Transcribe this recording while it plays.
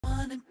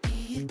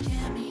you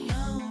get me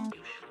on.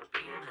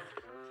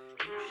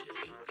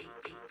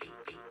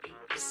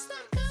 It's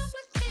not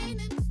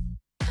complicated.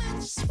 I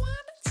just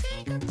wanna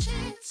take a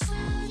chance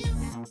on you.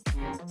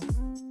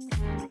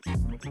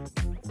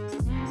 We're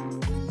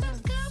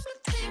not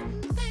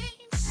complicating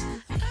things.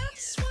 I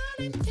just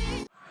wanna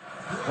get.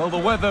 Well, the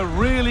weather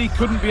really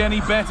couldn't be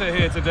any better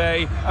here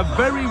today. A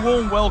very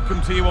warm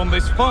welcome to you on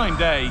this fine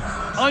day.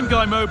 I'm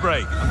Guy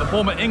Mowbray, and the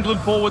former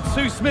England forward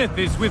Sue Smith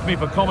is with me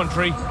for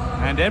commentary,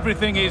 and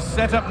everything is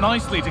set up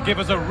nicely to give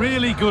us a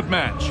really good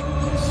match.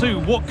 Sue,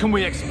 what can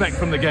we expect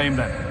from the game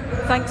then?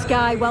 Thanks,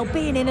 Guy. Well,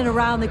 being in and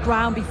around the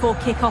ground before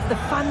kick-off, the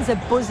fans are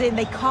buzzing.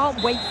 They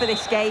can't wait for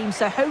this game,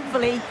 so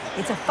hopefully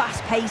it's a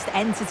fast-paced,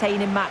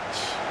 entertaining match.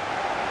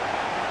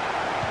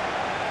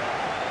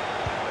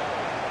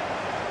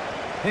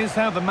 Here's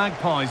how the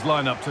Magpies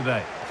line up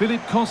today.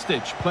 Filip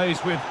Kostic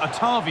plays with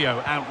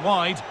Otavio out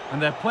wide,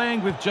 and they're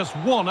playing with just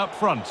one up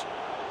front.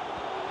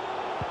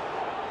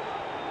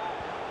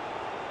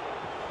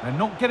 They're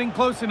not getting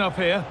close enough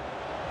here.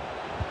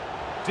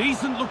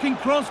 Decent looking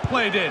cross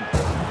played in.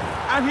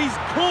 And he's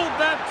caught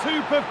that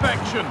to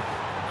perfection.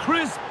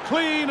 Crisp,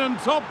 clean and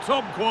top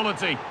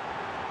quality.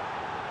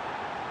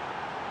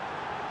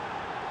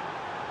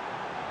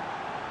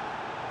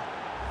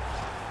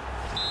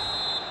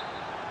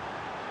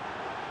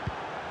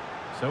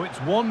 So it's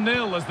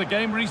 1-0 as the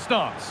game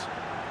restarts.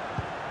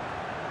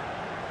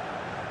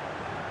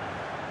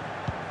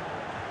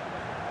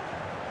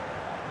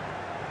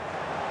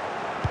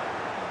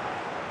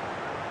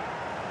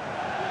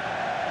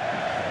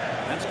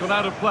 That's gone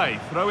out of play.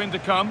 Throw in to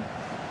come.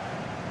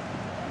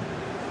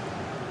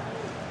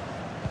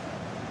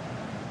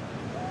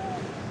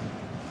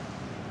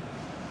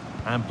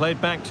 And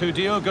played back to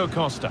Diogo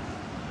Costa.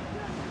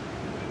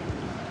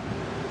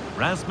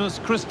 Rasmus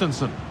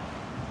Christensen.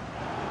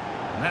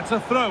 And that's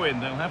a throw-in.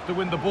 They'll have to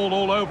win the ball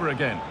all over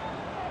again.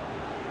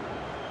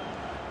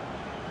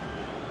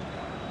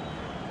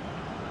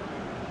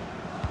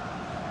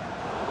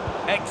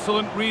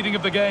 Excellent reading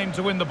of the game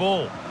to win the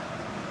ball.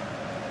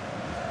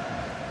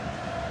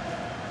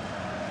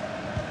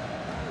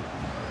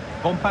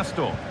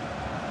 Bompastor.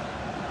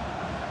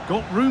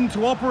 Got room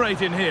to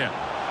operate in here.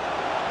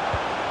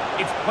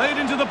 It's played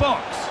into the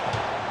box.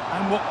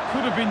 And what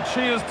could have been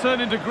cheers turn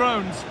into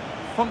groans.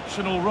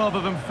 Functional rather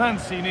than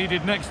fancy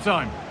needed next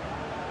time.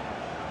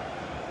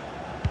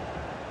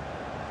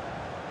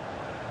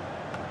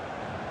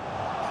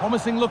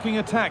 Promising looking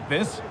attack,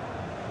 this.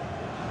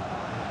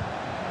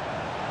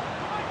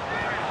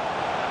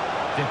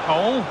 De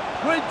Paul.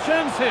 Great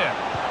chance here.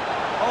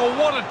 Oh,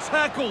 what a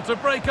tackle to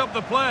break up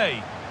the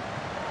play.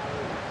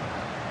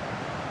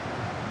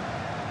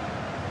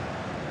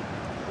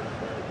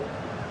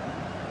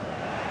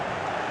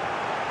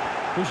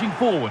 Pushing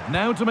forward,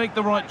 now to make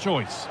the right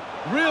choice.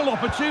 Real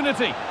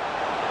opportunity.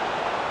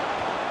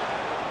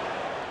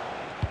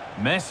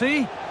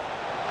 Messi.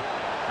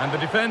 And the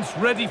defence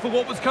ready for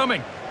what was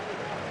coming.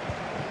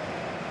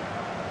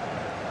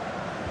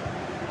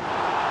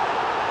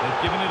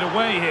 They've given it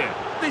away here.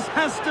 This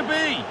has to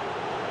be.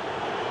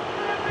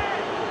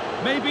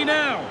 Maybe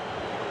now.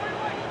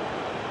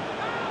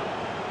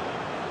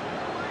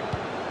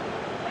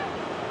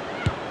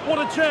 What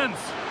a chance.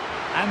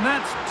 And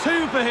that's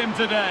 2 for him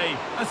today.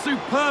 A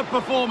superb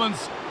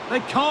performance.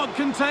 They can't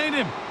contain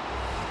him.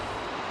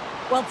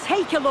 Well,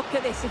 take a look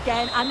at this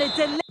again, and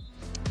the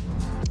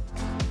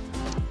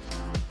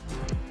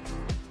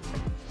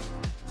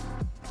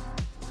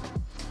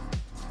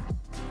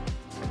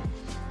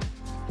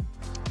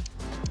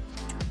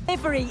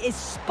delivery is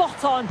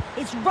spot on.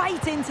 It's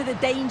right into the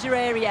danger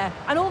area,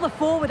 and all the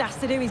forward has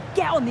to do is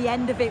get on the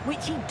end of it,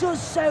 which he does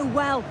so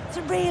well. It's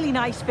a really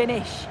nice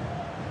finish.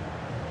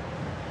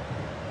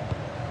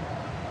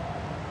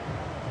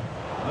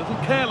 A little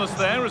careless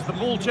there as the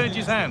ball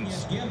changes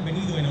hands. He's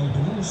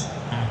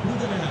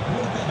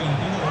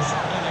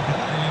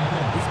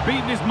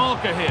beaten his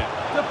marker here.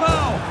 De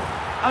Paul!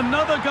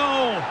 Another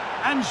goal!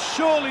 And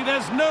surely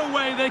there's no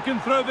way they can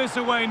throw this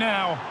away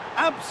now.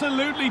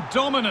 Absolutely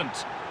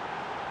dominant.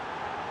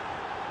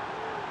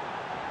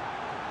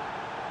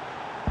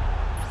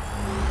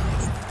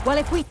 Well,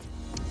 if we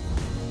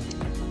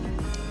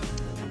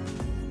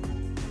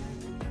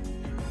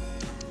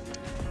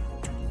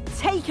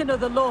take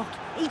another look,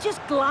 he just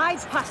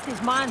glides past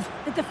his man.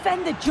 The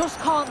defender just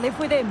can't live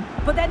with him.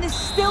 But then there's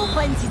still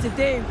plenty to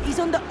do. He's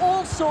under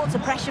all sorts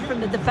of pressure from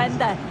the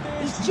defender.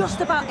 He's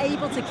just about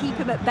able to keep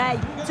him at bay.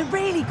 It's a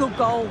really good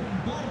goal.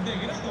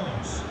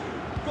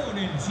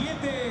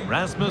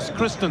 Rasmus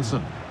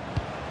Christensen.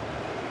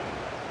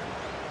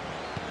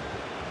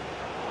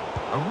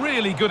 A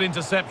really good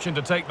interception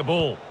to take the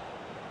ball.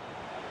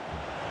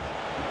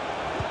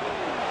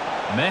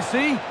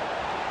 Messi.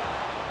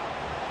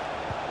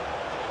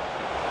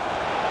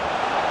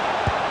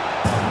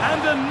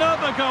 And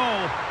another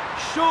goal.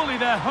 Surely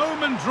they're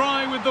home and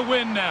dry with the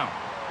win now.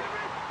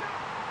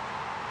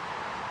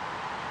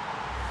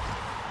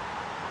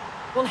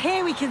 Well,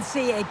 here we can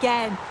see it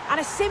again, and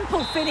a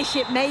simple finish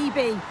it may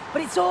be,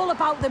 but it's all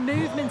about the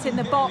movement in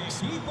the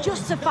box,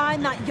 just to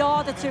find that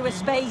yard or two of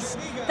space.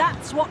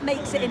 That's what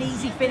makes it an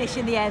easy finish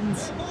in the end.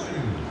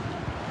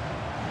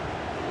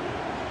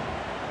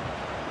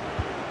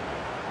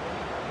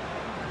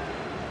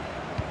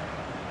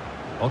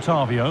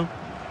 Otavio.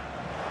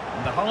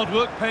 And the hard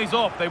work pays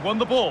off, they won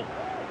the ball.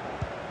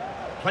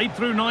 Played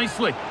through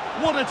nicely.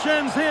 What a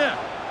chance here!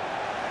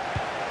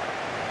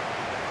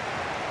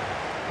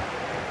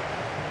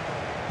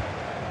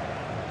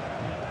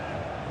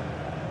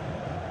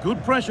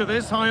 Good pressure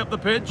this, high up the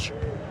pitch.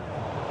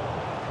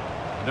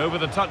 And over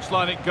the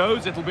touchline it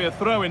goes, it'll be a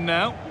throw-in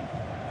now.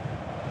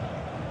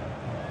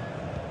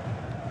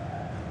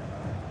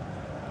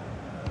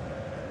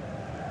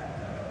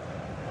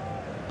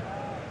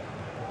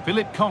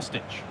 Filip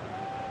Kostic.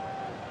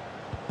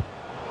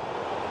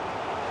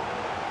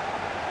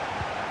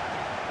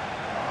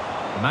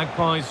 The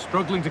Magpies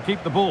struggling to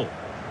keep the ball.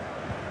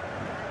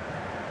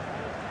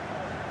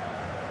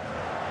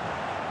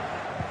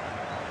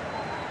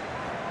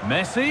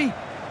 Messi.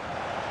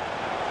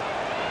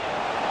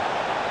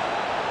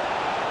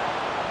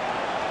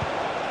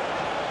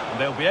 And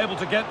they'll be able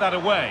to get that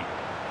away.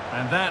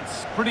 And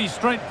that's pretty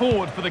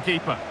straightforward for the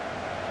keeper.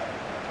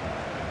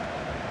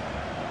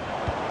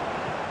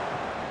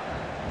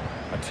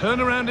 A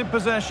turnaround in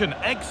possession,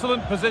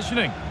 excellent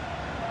positioning.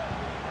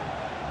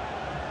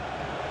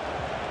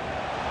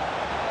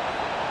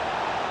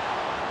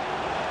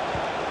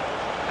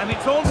 And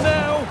it's on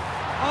now.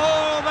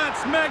 Oh,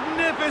 that's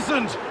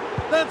magnificent.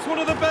 That's one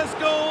of the best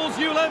goals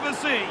you'll ever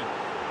see.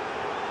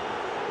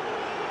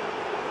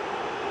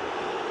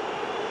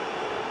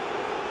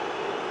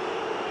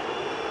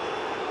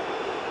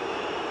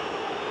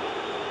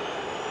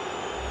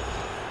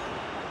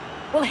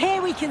 Well,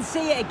 here we can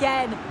see it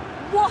again.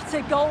 What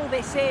a goal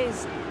this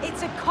is.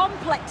 It's a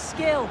complex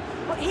skill,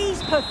 but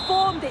he's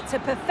performed it to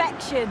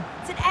perfection.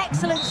 It's an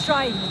excellent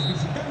strike.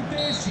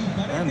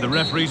 And the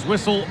referee's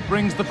whistle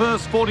brings the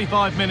first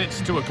 45 minutes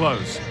to a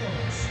close.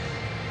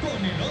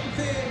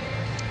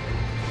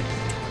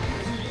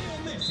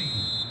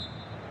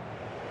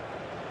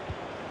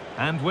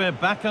 And we're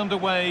back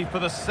underway for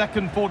the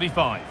second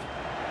 45.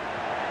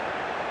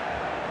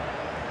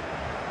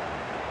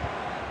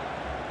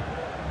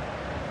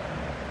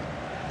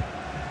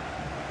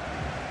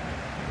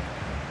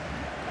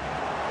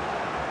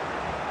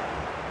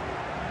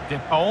 De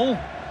Paul.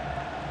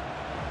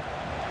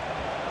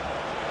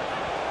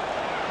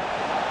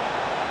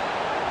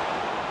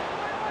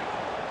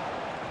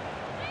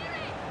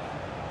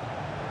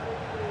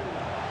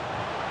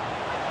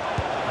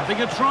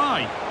 Having a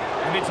try.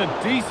 And it's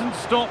a decent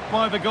stop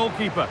by the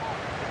goalkeeper.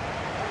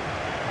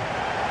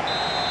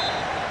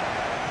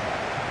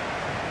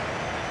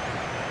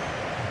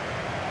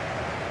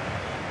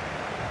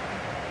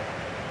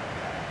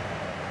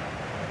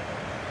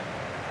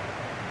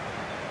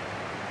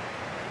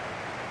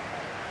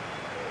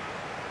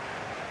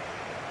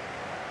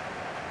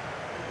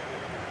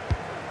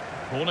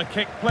 Corner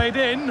kick played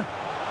in.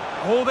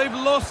 Oh, they've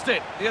lost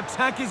it. The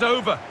attack is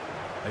over.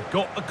 They've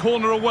got the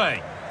corner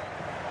away.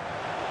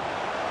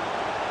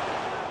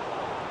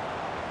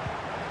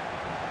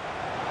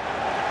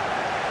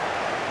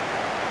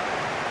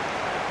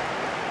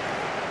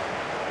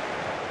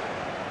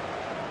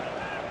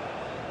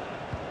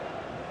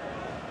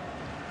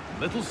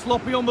 Little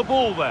sloppy on the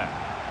ball there.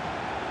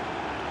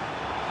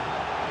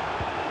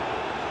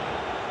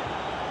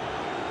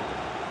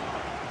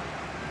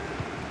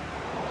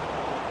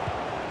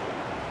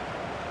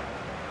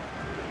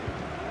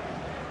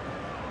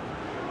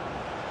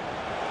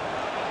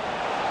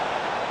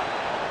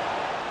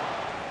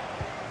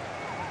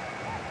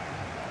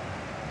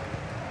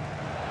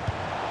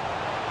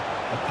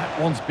 But that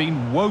one's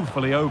been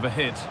woefully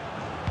overhit.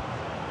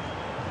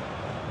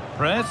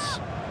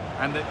 Press,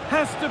 and it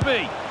has to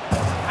be.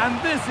 And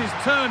this is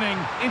turning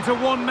into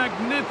one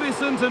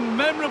magnificent and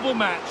memorable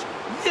match.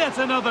 Yet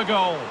another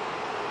goal.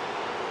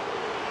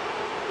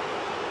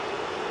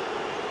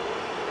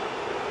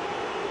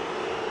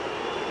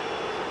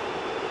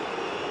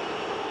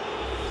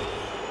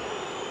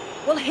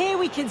 Well, here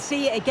we can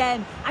see it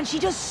again, and she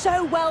does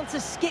so well to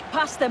skip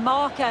past the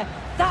marker.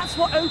 That's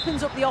what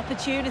opens up the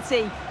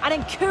opportunity, and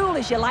then cool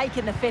as you like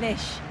in the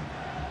finish.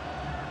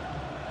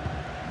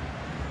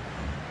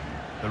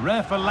 The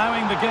ref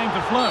allowing the game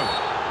to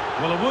flow.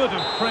 Well, a word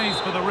of praise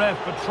for the ref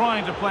for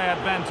trying to play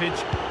advantage,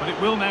 but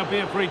it will now be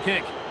a free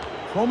kick.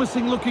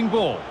 Promising looking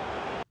ball.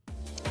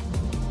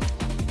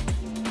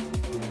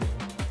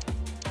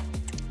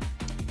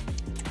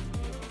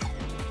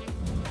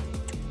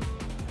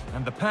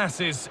 And the pass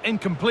is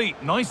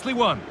incomplete. Nicely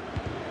won.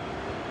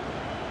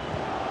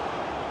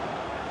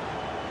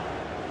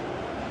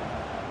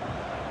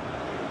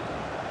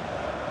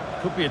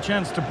 Could be a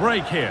chance to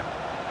break here.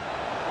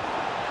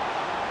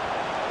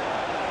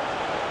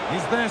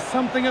 Is there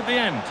something at the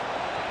end?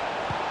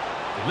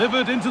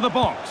 Delivered into the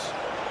box.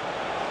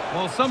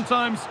 Well,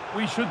 sometimes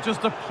we should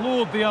just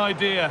applaud the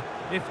idea,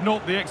 if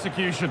not the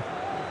execution.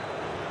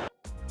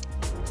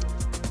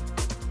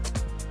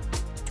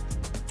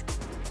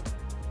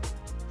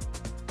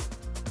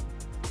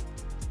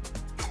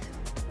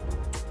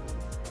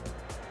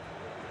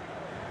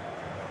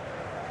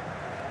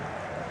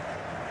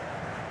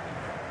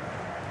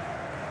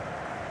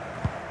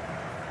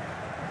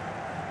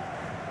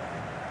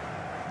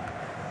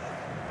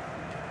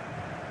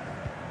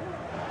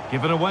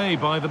 Given away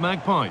by the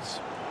Magpies.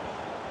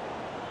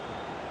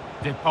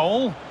 De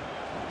Paul.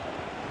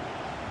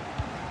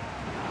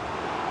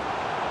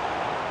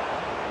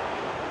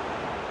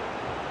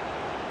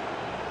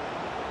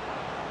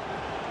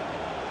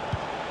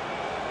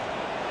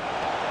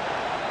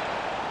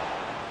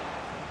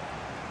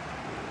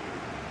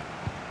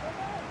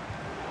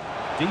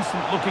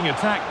 Decent looking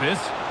attack this.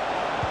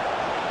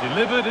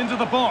 Delivered into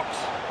the box.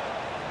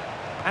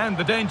 And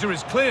the danger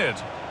is cleared.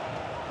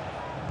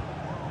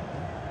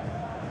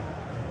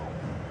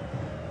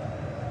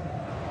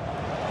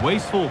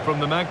 Wasteful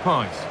from the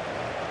Magpies.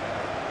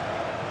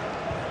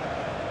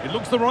 It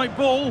looks the right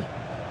ball.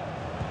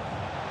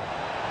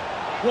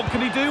 What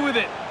can he do with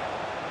it?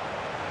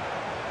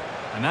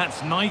 And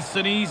that's nice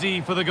and easy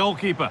for the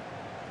goalkeeper.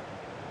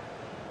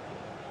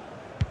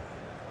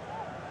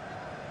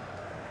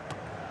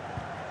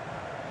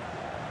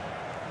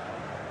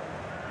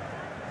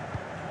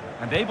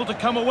 And able to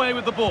come away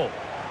with the ball.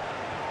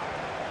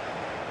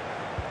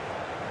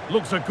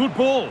 Looks a good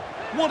ball.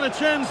 What a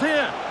chance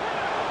here.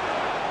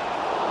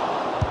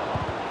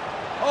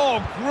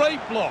 Oh, great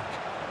block.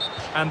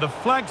 And the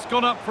flag's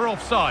gone up for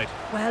offside.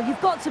 Well,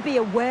 you've got to be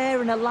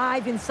aware and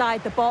alive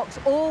inside the box.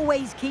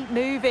 Always keep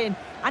moving.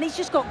 And he's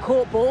just got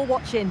caught ball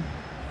watching.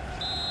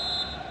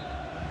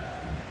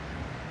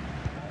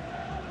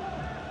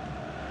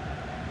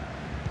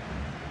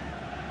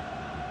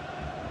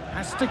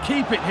 Has to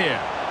keep it here.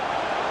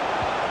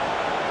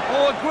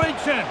 Oh, a great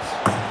chance.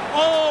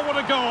 Oh, what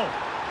a goal.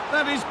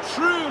 That is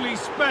truly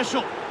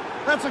special.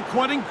 That's a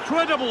quite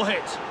incredible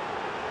hit.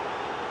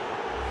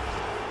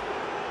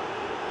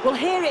 Well,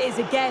 here it is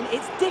again.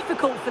 It's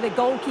difficult for the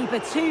goalkeeper,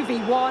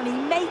 2v1. He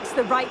makes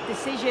the right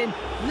decision,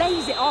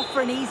 lays it off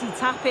for an easy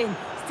tap-in.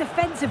 It's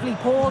defensively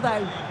poor,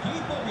 though.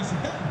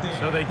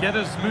 So they get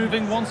us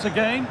moving once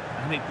again,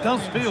 and it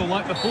does feel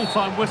like the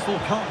full-time whistle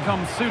can't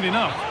come soon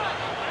enough.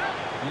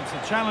 It's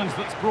a challenge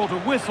that's brought a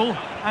whistle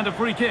and a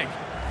free kick.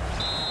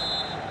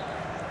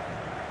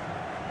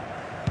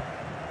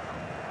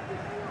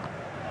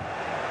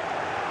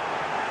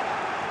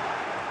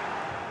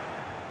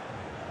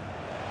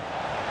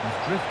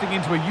 Drifting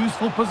into a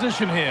useful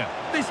position here.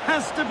 This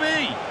has to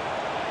be!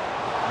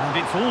 And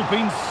it's all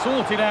been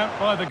sorted out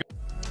by the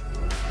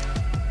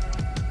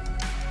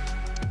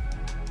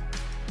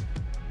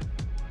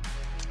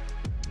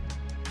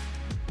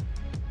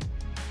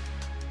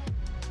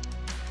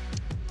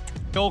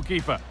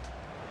goalkeeper.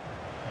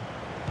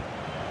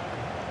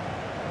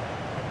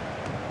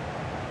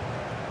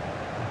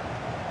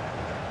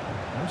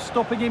 No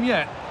stopping him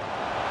yet.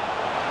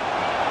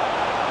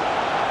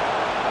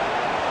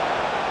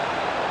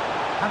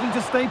 Having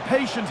to stay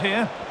patient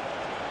here.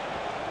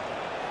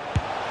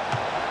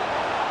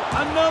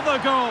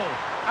 Another goal!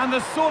 And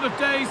the sort of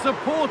day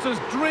supporters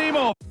dream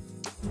of.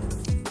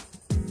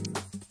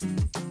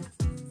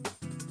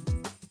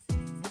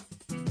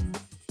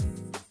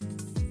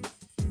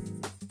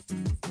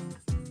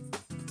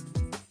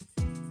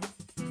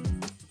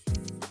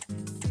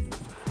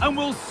 And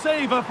will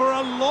savour for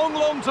a long,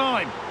 long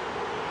time.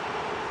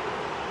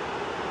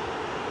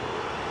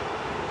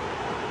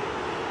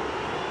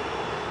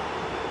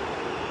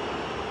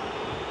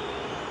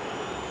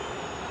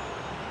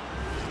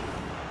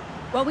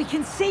 Well, we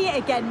can see it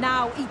again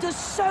now. He does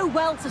so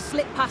well to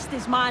slip past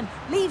his man,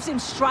 leaves him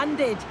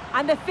stranded.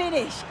 And the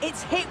finish,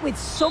 it's hit with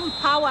some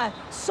power,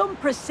 some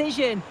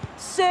precision.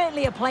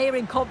 Certainly a player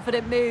in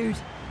confident mood.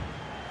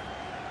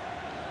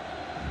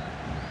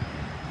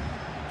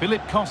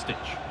 Filip Kostic.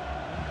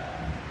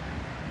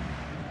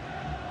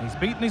 He's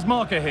beaten his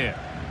marker here.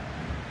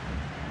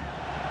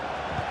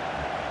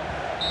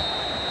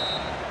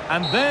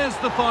 And there's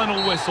the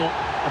final whistle.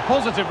 A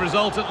positive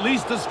result, at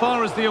least as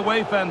far as the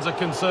away fans are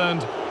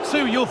concerned.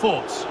 Sue, your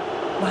thoughts?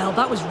 Well,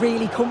 that was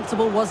really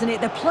comfortable, wasn't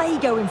it? The play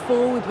going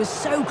forward was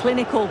so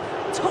clinical,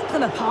 took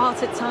them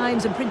apart at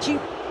times and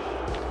produced...